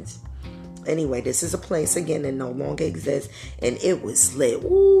friends. Anyway, this is a place again that no longer exists, and it was lit.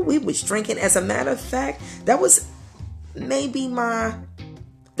 Ooh, we was drinking. As a matter of fact, that was one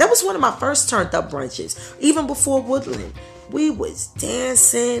of my first turned up brunches, even before Woodland. We was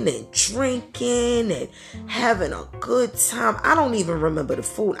dancing and drinking and having a good time. I don't even remember the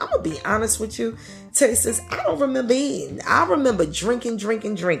food. I'm going to be honest with you, tasters. I don't remember eating. I remember drinking.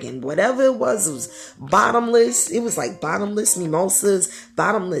 Whatever it was bottomless. It was like bottomless mimosas,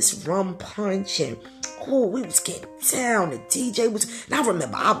 bottomless rum punch. And we was getting down. The DJ was, and I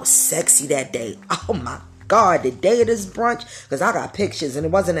remember I was sexy that day. Oh my God, the day of this brunch, because I got pictures and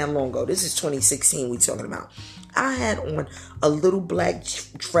it wasn't that long ago. This is 2016 we talking about. I had on a little black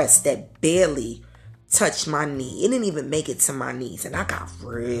dress that barely touched my knee. It didn't even make it to my knees. And I got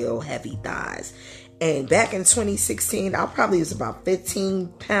real heavy thighs. And back in 2016, I probably was about 15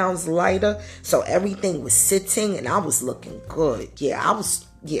 pounds lighter. So everything was sitting and I was looking good. I was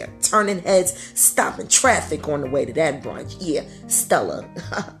turning heads, stopping traffic on the way to that brunch. Yeah, Stella.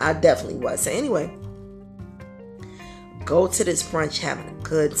 I definitely was. So anyway, go to this brunch, having a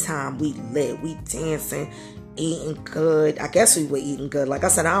good time. We lit, we dancing, eating good. I guess we were eating good. Like I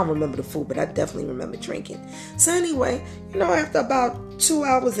said, I don't remember the food, but I definitely remember drinking. So anyway, after about 2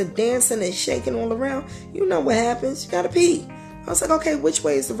 hours of dancing and shaking all around, you know what happens. You gotta pee. I was like, okay, which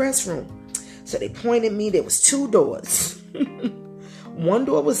way is the restroom? So they pointed me. There was 2 doors. One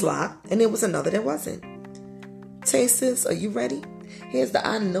door was locked, and there was another that wasn't. Tasters, are you ready? Here's the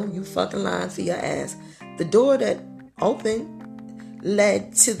I know you fucking lying for your ass. The door that opened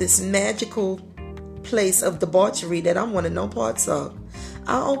led to this magical place of debauchery that I wanted no parts of.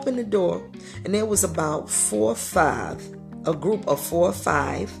 I opened the door and there was about a group of 4 or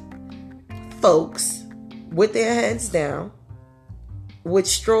 5 folks with their heads down, with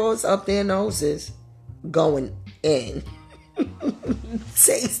straws up their noses, going in.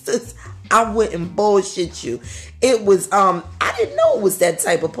 Tasters, I wouldn't bullshit you. It was, I didn't know it was that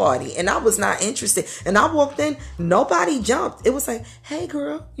type of party, and I was not interested. And I walked in, nobody jumped. It was like, hey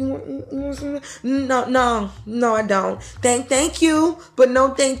girl, you want some? No, I don't. Thank you, but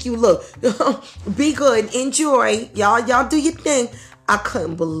no thank you. Look, be good, enjoy. Y'all do your thing. I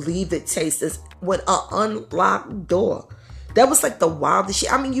couldn't believe it, Tasters, with an unlocked door. That was like the wildest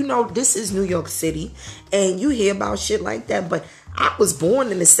shit. I mean, this is New York City, and you hear about shit like that, but I was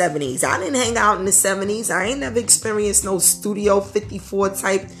born in the 70s. I didn't hang out in the 70s. I ain't never experienced no Studio 54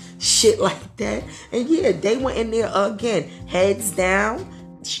 type shit like that. And yeah, they went in there again, heads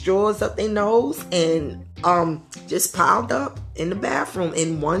down, straws up their nose, and just piled up in the bathroom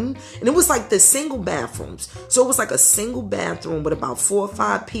and it was like the single bathrooms. So it was like a single bathroom with about 4 or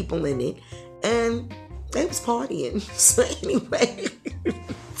 5 people in it, and they was partying. So anyway,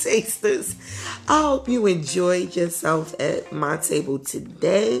 Tasters, I hope you enjoyed yourself at my table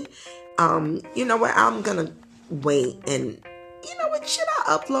today. You know what? I'm gonna wait, and you know what? Should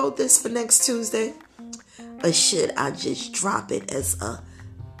I upload this for next Tuesday, or should I just drop it as a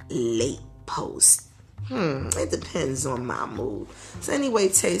late post? It depends on my mood. So anyway,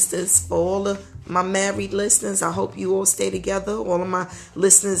 Tasters, for all of my married listeners, I hope you all stay together. All of my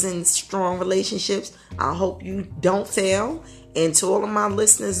listeners in strong relationships, I hope you don't fail. And to all of my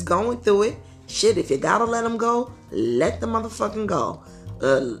listeners going through it, shit, if you gotta let them go, let the motherfucking go.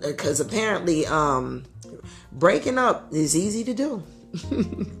 Because apparently, breaking up is easy to do.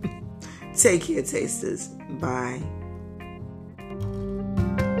 Take care, Tasters. Bye.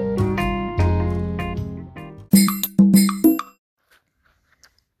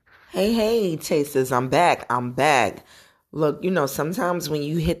 Hey, Tasters, I'm back. Look, sometimes when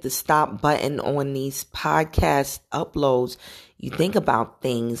you hit the stop button on these podcast uploads, you think about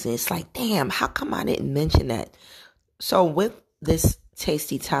things and it's like, damn, how come I didn't mention that? So with this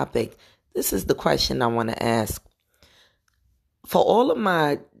tasty topic, this is the question I want to ask. For all of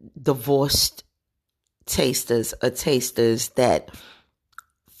my divorced tasters or tasters that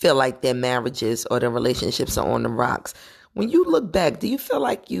feel like their marriages or their relationships are on the rocks, when you look back, do you feel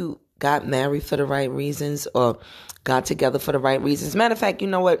like you got married for the right reasons or got together for the right reasons? Matter of fact, you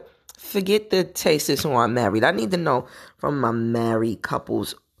know what? Forget the tasters who aren't married. I need to know from my married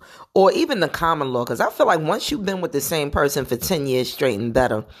couples or even the common law, because I feel like once you've been with the same person for 10 years straight and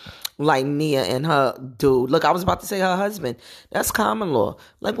better, like Nia and her dude. Look, I was about to say her husband. That's common law.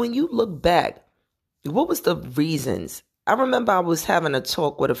 Like when you look back, what was the reasons? I remember I was having a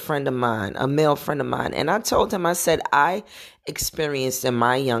talk with a friend of mine, a male friend of mine, and I told him, I said, I experienced in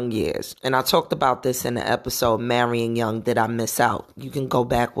my young years, and I talked about this in the episode, Marrying Young, Did I Miss Out? You can go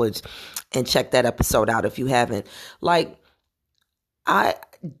backwards and check that episode out if you haven't. Like, I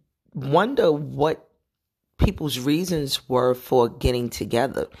wonder what people's reasons were for getting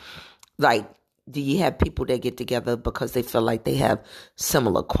together. Like, do you have people that get together because they feel like they have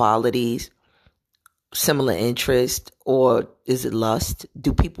similar qualities, similar interest, or is it lust?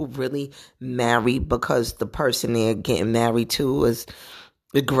 Do people really marry because the person they're getting married to is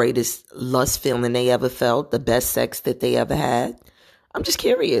the greatest lust feeling they ever felt, the best sex that they ever had? I'm just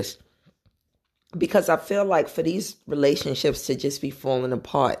curious, because I feel like for these relationships to just be falling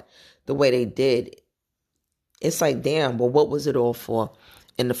apart the way they did, it's like, damn, well, what was it all for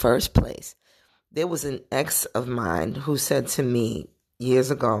in the first place? There was an ex of mine who said to me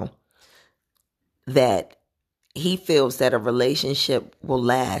years ago that he feels that a relationship will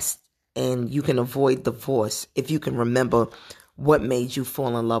last and you can avoid divorce if you can remember what made you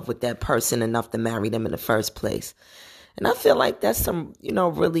fall in love with that person enough to marry them in the first place. And I feel like that's some,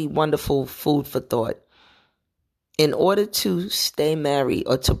 really wonderful food for thought. In order to stay married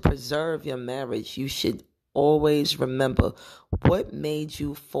or to preserve your marriage, you should always remember what made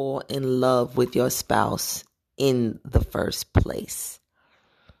you fall in love with your spouse in the first place.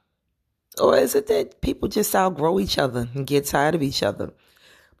 Or is it that people just outgrow each other and get tired of each other?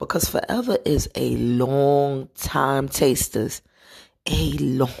 Because forever is a long time, Tasters. A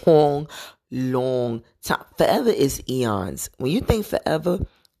long, long time. Forever is eons. When you think forever,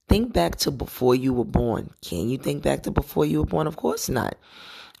 think back to before you were born. Can you think back to before you were born? Of course not.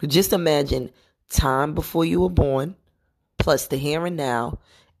 Just imagine time before you were born, plus the here and now,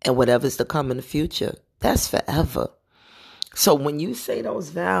 and whatever's to come in the future. That's forever. So when you say those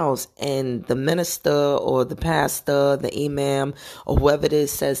vows and the minister or the pastor, the imam, or whoever it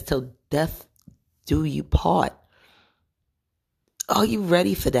is says till death do you part, are you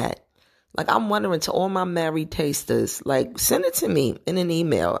ready for that? Like, I'm wondering, to all my married tasters, like, send it to me in an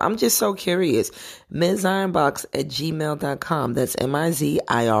email. I'm just so curious. MizIronBox@gmail.com. That's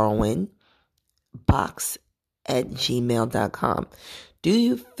MIZIRON box@gmail.com. Do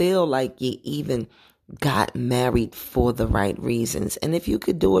you feel like you even got married for the right reasons? And if you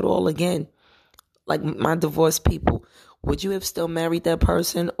could do it all again, like my divorced people, would you have still married that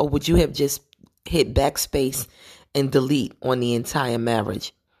person, or would you have just hit backspace and delete on the entire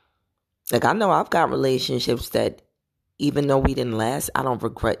marriage? Like, I know I've got relationships that, even though we didn't last, I don't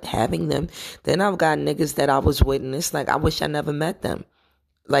regret having them. Then I've got niggas that I was with, and it's like, I wish I never met them.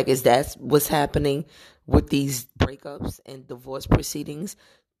 Like, is that what's happening with these breakups and divorce proceedings?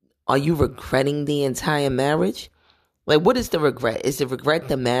 Are you regretting the entire marriage? Like, what is the regret? Is the regret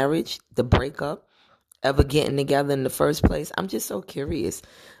the marriage, the breakup, ever getting together in the first place? I'm just so curious.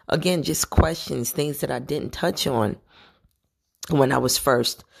 Again, just questions, things that I didn't touch on when I was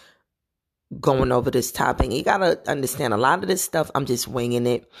first going over this topic. You gotta understand, a lot of this stuff, I'm just winging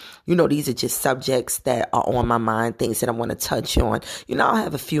it. These are just subjects that are on my mind, things that I want to touch on. I'll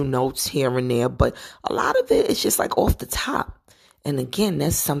have a few notes here and there, but a lot of it is just like off the top. And again,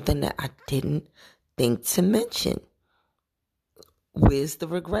 that's something that I didn't think to mention. Where's the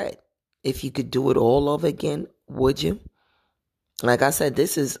regret? If you could do it all over again, would you? Like I said,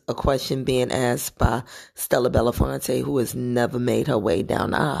 this is a question being asked by Stella Belafonte, who has never made her way down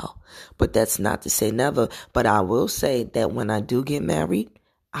the aisle. But that's not to say never. But I will say that when I do get married,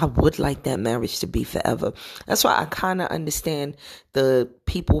 I would like that marriage to be forever. That's why I kind of understand the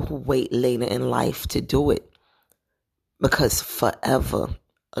people who wait later in life to do it. Because forever,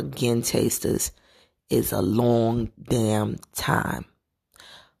 again, tasters, is a long damn time.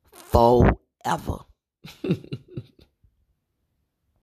 Forever.